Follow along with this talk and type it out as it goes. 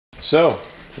So,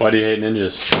 why do you hate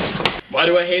ninjas? Why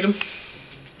do I hate them?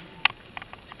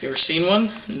 Have you ever seen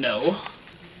one? No.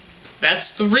 That's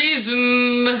the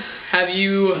reason. Have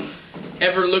you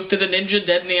ever looked at a ninja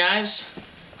dead in the eyes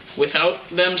without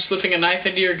them slipping a knife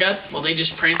into your gut? Well, they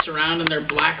just prance around in their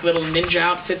black little ninja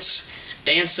outfits,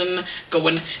 dancing,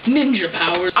 going ninja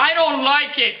powers. I don't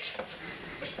like it.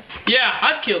 Yeah,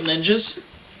 I've killed ninjas.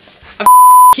 I've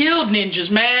killed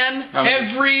ninjas, man.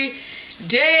 Every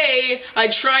day I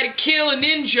try to kill a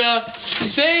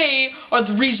ninja. They are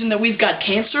the reason that we've got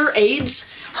cancer, AIDS,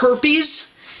 herpes,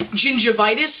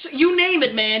 gingivitis, you name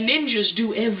it, man. Ninjas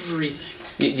do everything.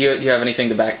 Do you have anything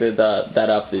to back that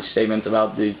up? The statement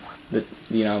about the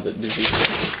disease.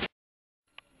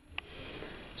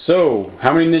 So,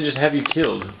 how many ninjas have you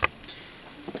killed?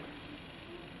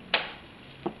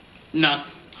 None.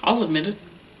 I'll admit it.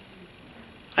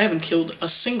 I haven't killed a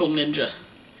single ninja.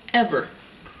 Ever.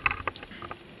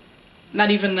 Not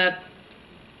even that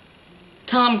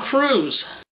Tom Cruise.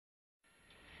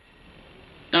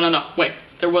 No. Wait.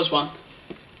 There was one.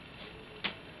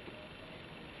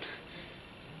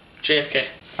 JFK.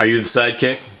 Are you the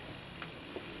sidekick?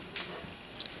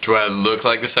 Do I look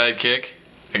like the sidekick?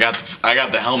 I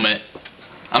got the helmet.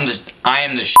 I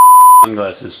am the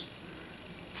Sunglasses.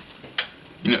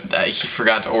 You know, that he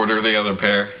forgot to order the other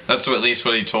pair. That's at least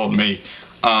what he told me.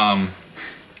 I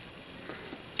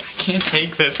can't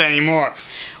take this anymore.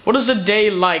 What is a day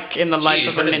like in the life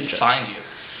of a ninja? Find you.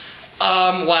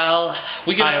 Well,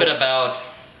 we get up at about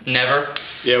never.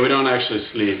 Yeah, we don't actually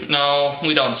sleep. No,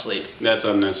 we don't sleep. That's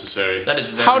unnecessary. That is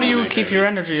very How do you keep your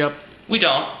energy up? We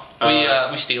don't.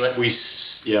 We steal it. We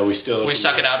steal it. We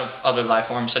suck it out of other life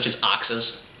forms, such as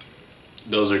oxes.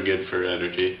 Those are good for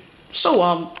energy. So,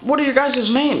 what are your guys'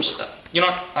 names? You know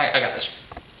what? I got this.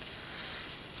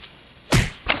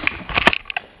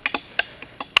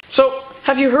 So,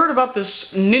 have you heard about this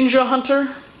ninja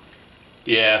hunter?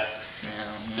 Yeah.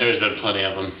 There's been plenty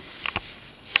of them.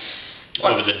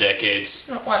 Over the decades.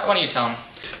 Why don't you tell him?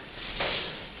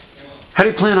 How do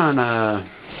you plan on,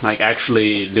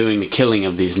 actually doing the killing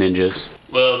of these ninjas?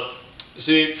 Well,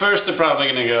 see, first they're probably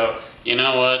gonna go, you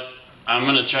know what? I'm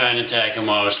gonna try and attack them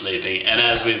while we're sleeping. And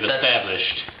as we've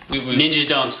established, ninjas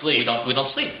don't sleep. We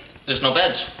don't sleep. There's no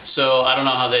beds. So I don't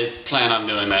know how they plan on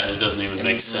doing that. It doesn't even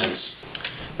make sense.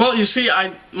 Well, you see,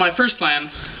 my first plan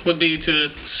would be to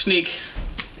sneak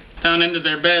down into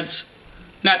their beds.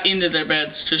 Not into their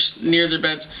beds, just near their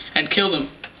beds, and kill them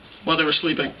while they were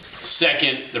sleeping.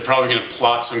 Second, they're probably going to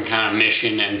plot some kind of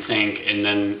mission and think, and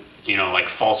then,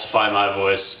 falsify my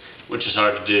voice, which is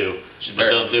hard to do, but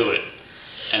they'll do it.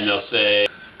 And they'll say,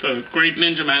 the great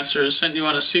ninja master has sent you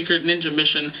on a secret ninja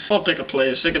mission. I'll pick a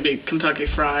place. It could be Kentucky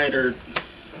Fried or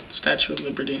Statue of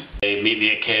Liberty. They meet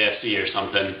me at KFC or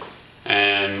something,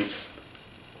 and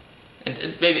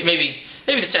maybe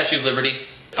the Statue of Liberty.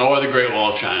 Or the Great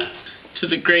Wall of China. To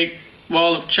the Great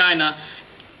Wall of China.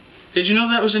 Did you know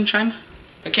that was in China?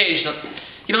 Occasionally.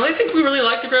 They think we really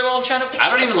like the Great Wall of China. I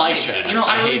don't even like China.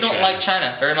 I really don't like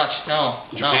China very much. No.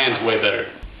 Japan's way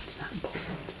better.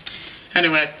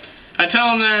 Anyway, I tell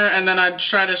them there, and then I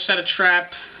try to set a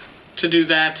trap to do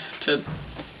that. And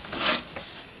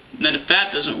then if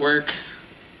that doesn't work,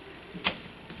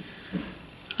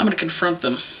 I'm going to confront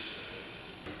them.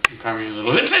 Probably a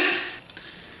little bit.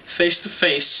 Face to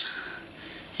face.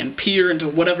 And peer into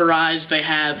whatever eyes they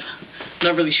have.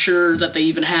 Not really sure that they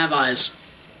even have eyes.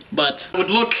 But I would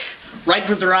look right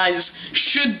where their eyes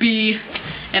should be,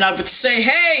 and I would say,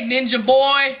 hey, ninja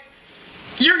boy,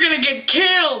 you're going to get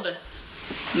killed.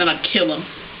 And then I'd kill him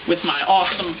with my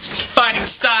awesome fighting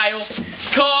style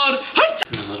called...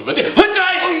 A little bit.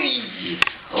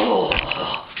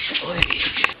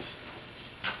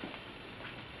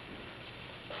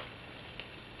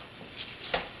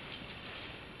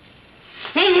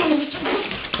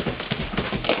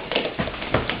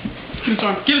 Give it to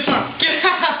him. Give it to him. Give it.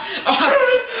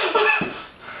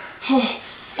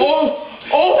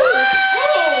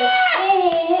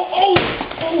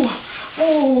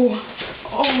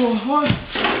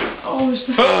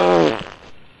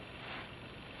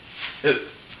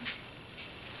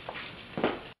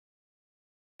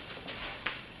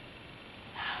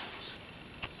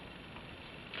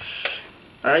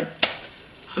 Alright.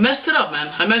 I messed it up, man.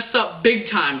 I messed up big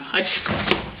time. I'm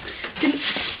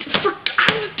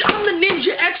the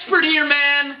ninja expert here,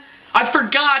 man. I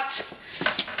forgot.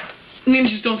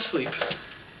 Ninjas don't sleep.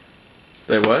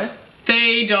 They what?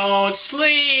 They don't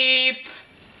sleep.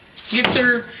 Get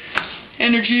their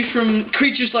energy from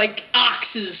creatures like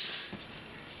oxes.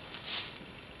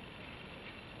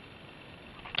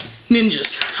 Ninjas,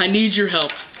 I need your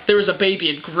help. There is a baby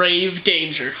in grave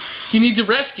danger. You need to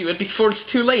rescue it before it's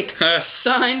too late.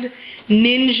 Signed,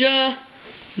 Ninja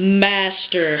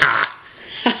Master.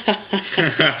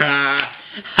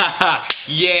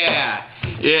 Yeah.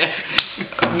 Yeah.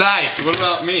 Nice. What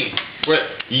about me? What?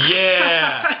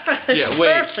 Yeah. Yeah,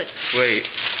 wait. Perfect. Wait.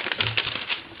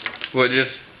 What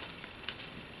just...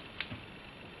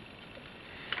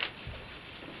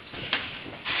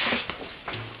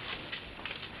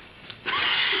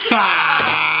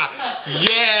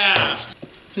 Yeah!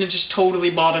 And it just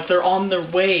totally bought it. They're on their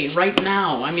way right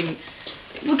now. I mean,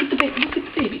 look at the baby. Look at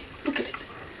the baby. Look at it.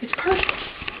 It's perfect.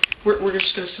 We're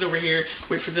just gonna sit over here,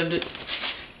 wait for them to...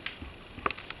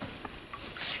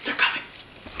 They're coming.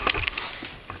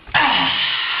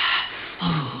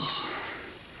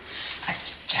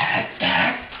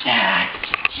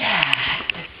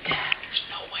 There's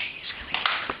no way he's gonna get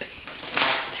the baby.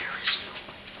 There is no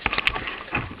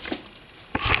way.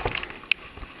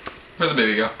 Where'd the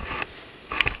baby go?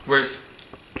 Where's...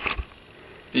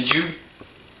 Did you...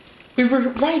 We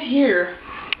were right here.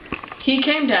 He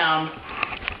came down.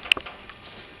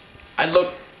 I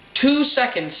looked 2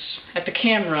 seconds at the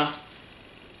camera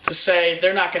to say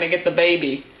they're not going to get the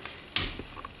baby.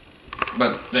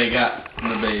 But they got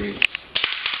the baby.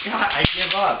 God, I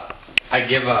give up. I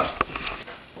give up.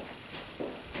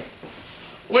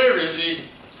 Where is he?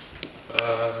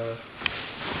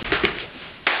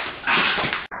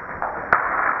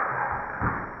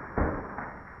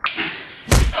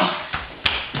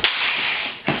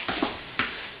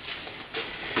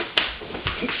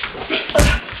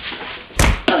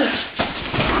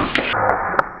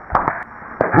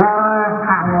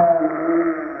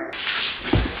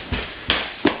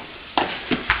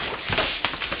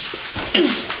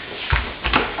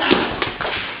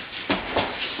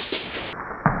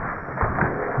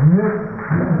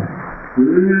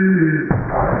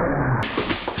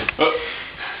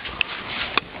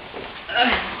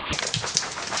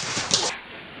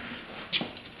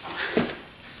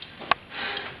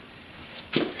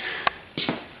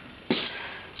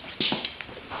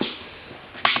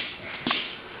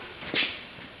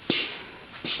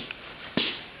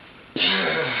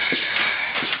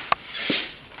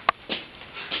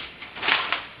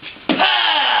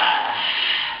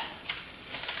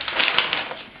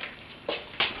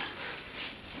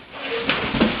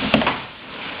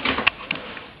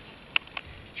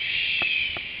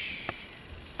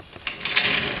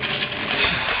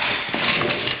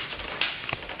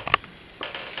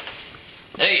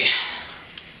 Hey,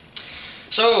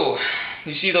 so,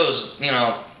 you see those,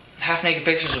 half-naked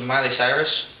pictures of Miley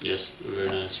Cyrus? Yes, very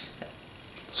nice.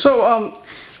 So,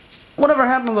 whatever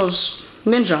happened to those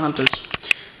ninja hunters?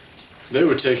 They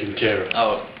were taken care of.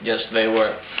 Oh, yes, they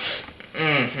were.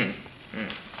 Mm-hmm.